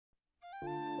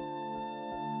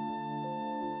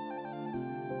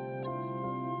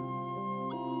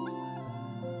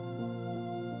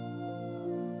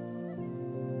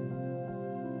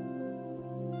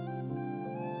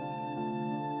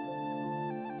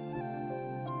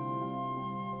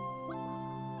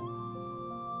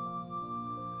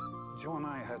Jo and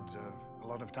I had a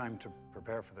lot of time to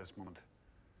prepare for this moment.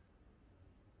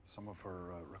 Some of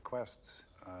her requests,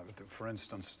 for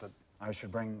instance, that I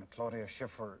should bring Claudia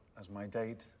Schiffer as my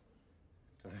date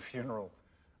to the funeral,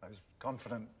 I was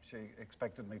confident she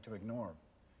expected me to ignore.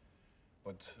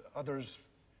 But others,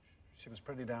 she was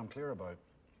pretty damn clear about.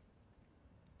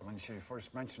 When she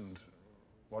first mentioned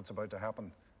what's about to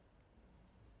happen,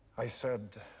 I said,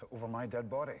 over my dead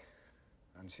body.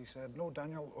 And she said, no,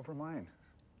 Daniel, over mine.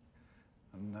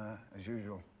 And as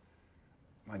usual,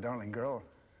 my darling girl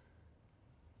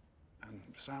and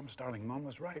Sam's darling mum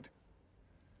was right.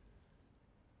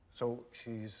 So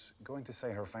she's going to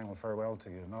say her final farewell to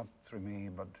you, not through me,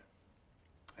 but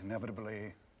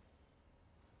inevitably,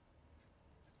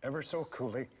 ever so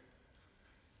coolly,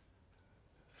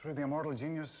 through the immortal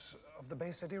genius of the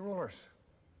Bay City Rollers.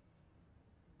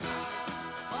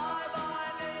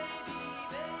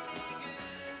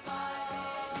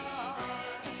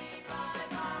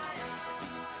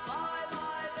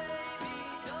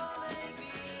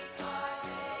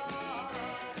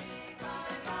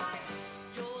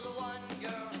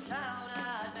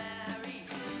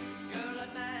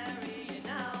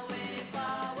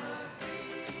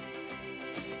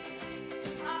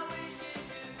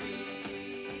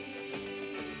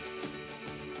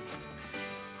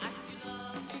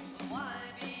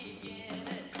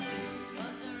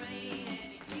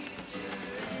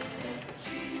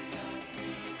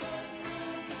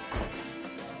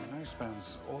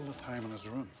 Spends all the time in his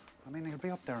room. I mean, he'll be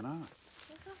up there now.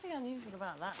 There's nothing unusual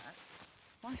about that.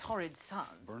 My horrid son,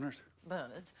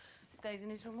 Bernard, stays in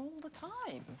his room all the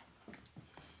time.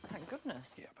 Thank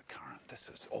goodness. Yeah, but Karen, this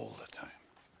is all the time.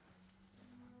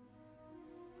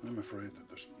 I'm afraid that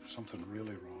there's something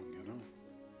really wrong, you know?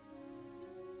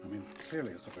 I mean,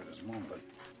 clearly it's about his mom, but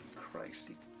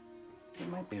Christ, he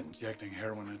might be injecting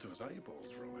heroin into his eyeballs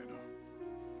for all I know.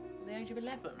 At the age of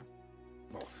 11?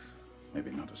 Well, maybe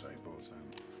not his eyeballs then,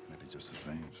 maybe just his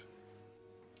veins.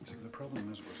 See, the problem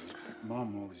is, was his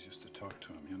mom always used to talk to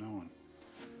him, you know, and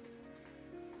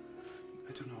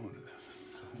I don't know,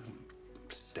 the whole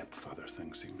stepfather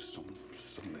thing seems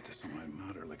suddenly to somehow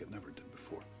matter like it never did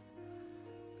before.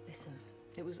 Listen,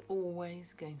 it was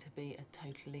always going to be a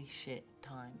totally shit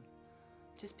time.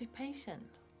 Just be patient.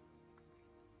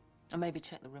 And maybe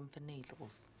check the room for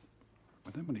needles.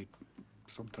 But then when he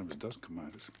sometimes does come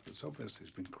out, it's obvious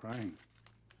he's been crying.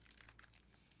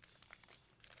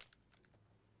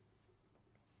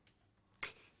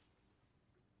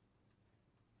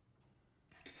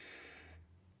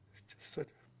 It's just such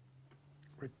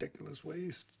ridiculous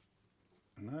ways.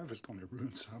 And now if it's going to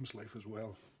ruin Sam's life as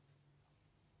well,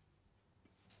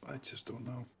 I just don't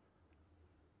know.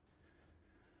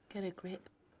 Get a grip.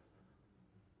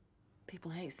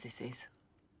 People hate sissies.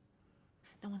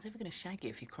 No one's ever going to shag you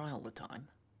if you cry all the time.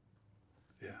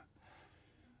 Yeah,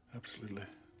 absolutely.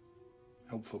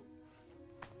 Helpful.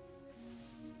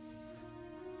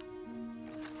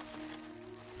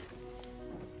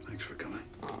 Thanks for coming.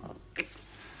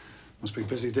 Must be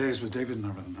busy days with David and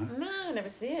everything, huh? No, I never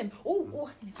see him. Oh,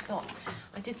 I nearly forgot.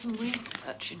 I did some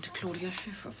research into Claudia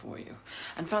Schiffer for you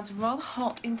and found some rather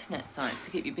hot internet sites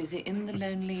to keep you busy in the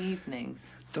lonely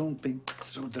evenings. Don't be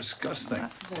so disgusting.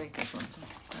 That's a very good one.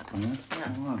 Yeah?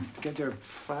 Come on, get your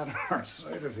fat arse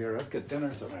out of here. I've got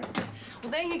dinner tonight.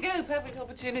 Well, there you go. Perfect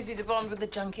opportunity to bond with the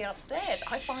junkie upstairs.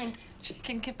 I find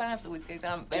chicken kebabs always go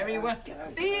down very well.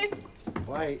 See you.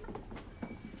 Bye.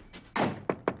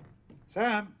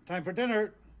 Sam, time for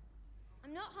dinner.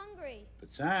 I'm not hungry. But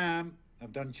Sam,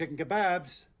 I've done chicken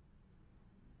kebabs.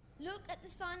 Look at the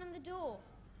sign on the door.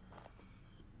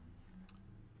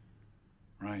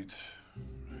 Right.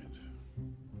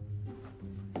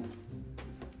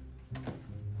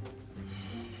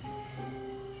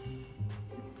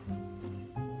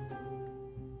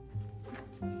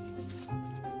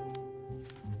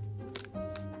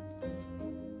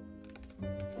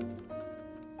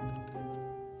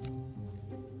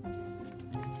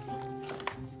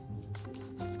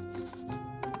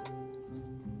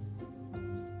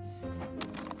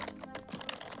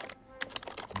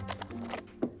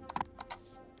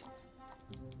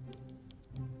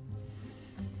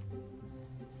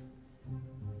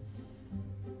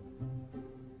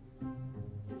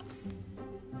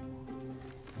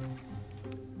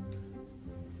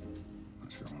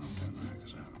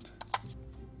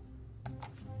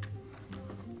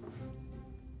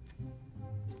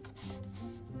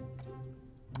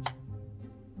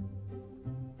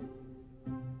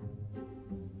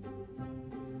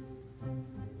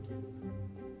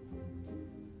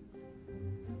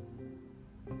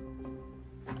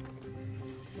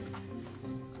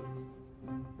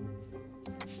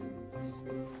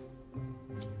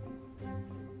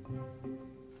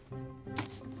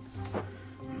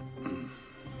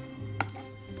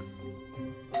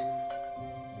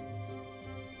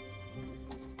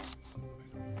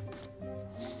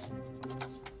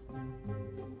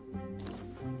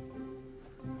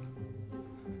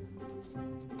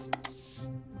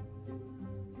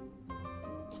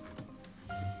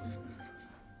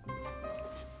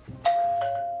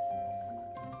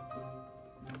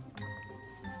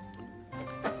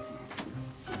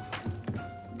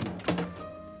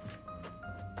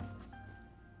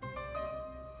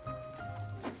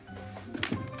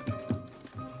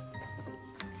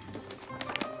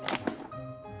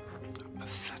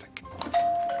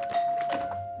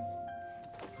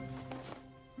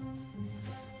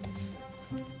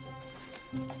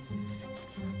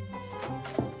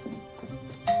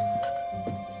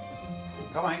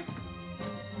 Come on.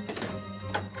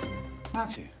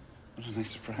 Matthew, what a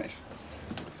nice surprise.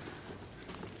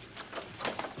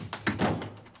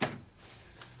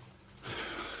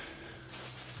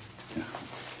 Yeah.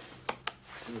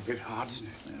 Still a bit hard, isn't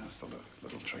it? Yeah, still a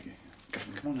little tricky.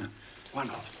 Come on now. Why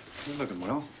not? You're looking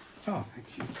well. Oh,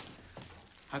 thank you.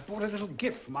 I bought a little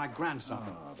gift for my grandson.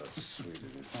 Oh, that's sweet of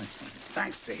you. Thanks, Matthew.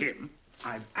 Thanks to him,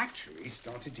 I've actually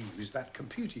started to use that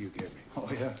computer you gave me. Oh,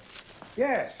 yeah?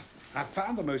 Yes, I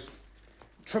found the most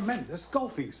tremendous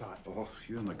golfing site. Oh,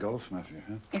 you and the golf, Matthew,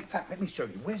 huh? In fact, let me show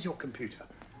you. Where's your computer?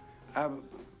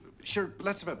 Sure,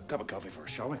 let's have a cup of coffee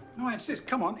first, shall we? No, it's this.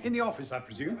 Come on, in the office, I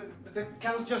presume. But the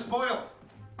kettle's just boiled.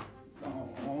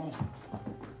 Oh.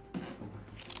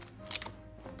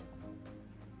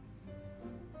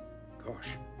 Gosh.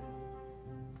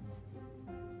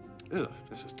 Ugh,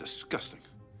 this is disgusting.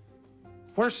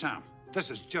 Where's Sam?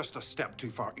 This is just a step too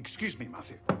far. Excuse me,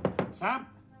 Matthew. Sam?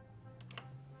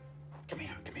 Come here,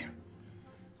 come here.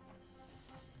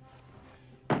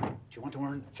 Do you want to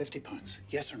earn £50?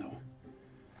 Yes or no?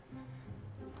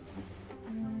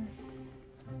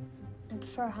 I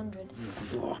prefer 100.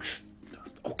 What?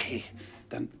 Okay,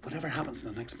 then whatever happens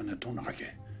in the next minute, don't argue.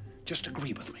 Just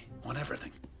agree with me on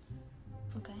everything.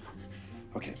 Okay.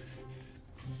 Okay.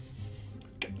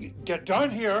 Get down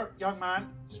here, young man,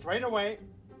 straight away.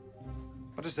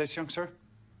 What is this, young sir?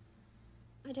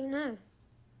 I don't know.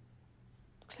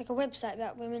 Looks like a website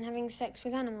about women having sex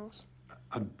with animals.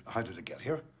 And how did it get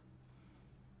here?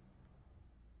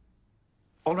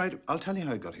 All right, I'll tell you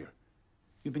how it got here.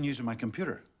 You've been using my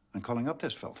computer and calling up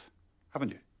this filth, haven't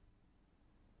you?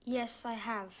 Yes, I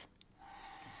have.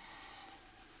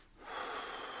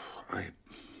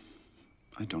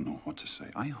 I don't know what to say.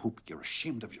 I hope you're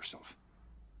ashamed of yourself.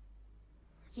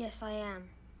 Yes, I am.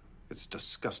 It's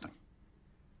disgusting,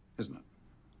 isn't it?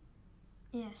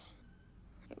 Yes.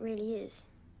 It really is.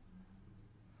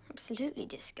 Absolutely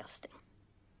disgusting.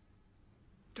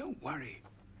 Don't worry.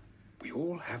 We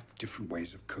all have different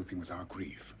ways of coping with our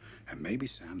grief. And maybe,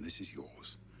 Sam, this is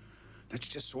yours. Let's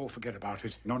just all forget about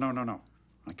it. No.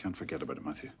 I can't forget about it,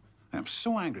 Matthew. I am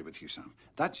so angry with you, Sam.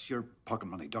 That's your pocket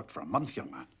money ducked for a month, young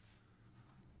man.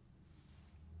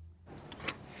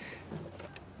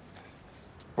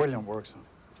 Brilliant work, Sam.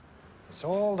 It's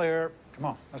all there. Come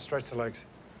on, let's stretch the legs.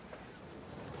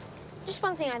 Just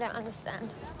one thing I don't understand.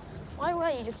 Why were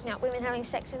you looking at women having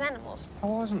sex with animals? I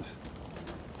wasn't.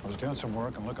 I was doing some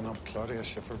work and looking up Claudia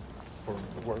Schiffer for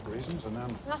work reasons, and then...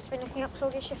 You must have been looking up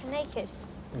Claudia Schiffer naked.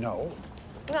 No.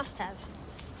 You must have.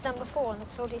 It's done before on the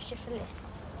Claudia Schiffer list.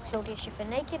 Claudia Schiffer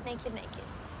naked, naked, naked.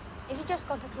 If you just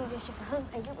gone to Claudia Schiffer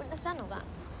homepage, you wouldn't have done all that.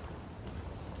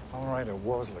 All right, I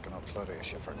was looking up Claudia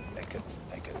Schiffer naked,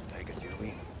 you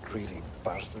wee greedy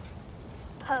bastard.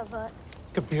 Pervert.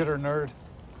 Computer nerd.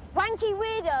 Wanky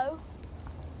weirdo.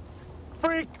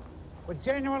 Freak! With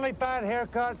genuinely bad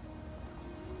haircut.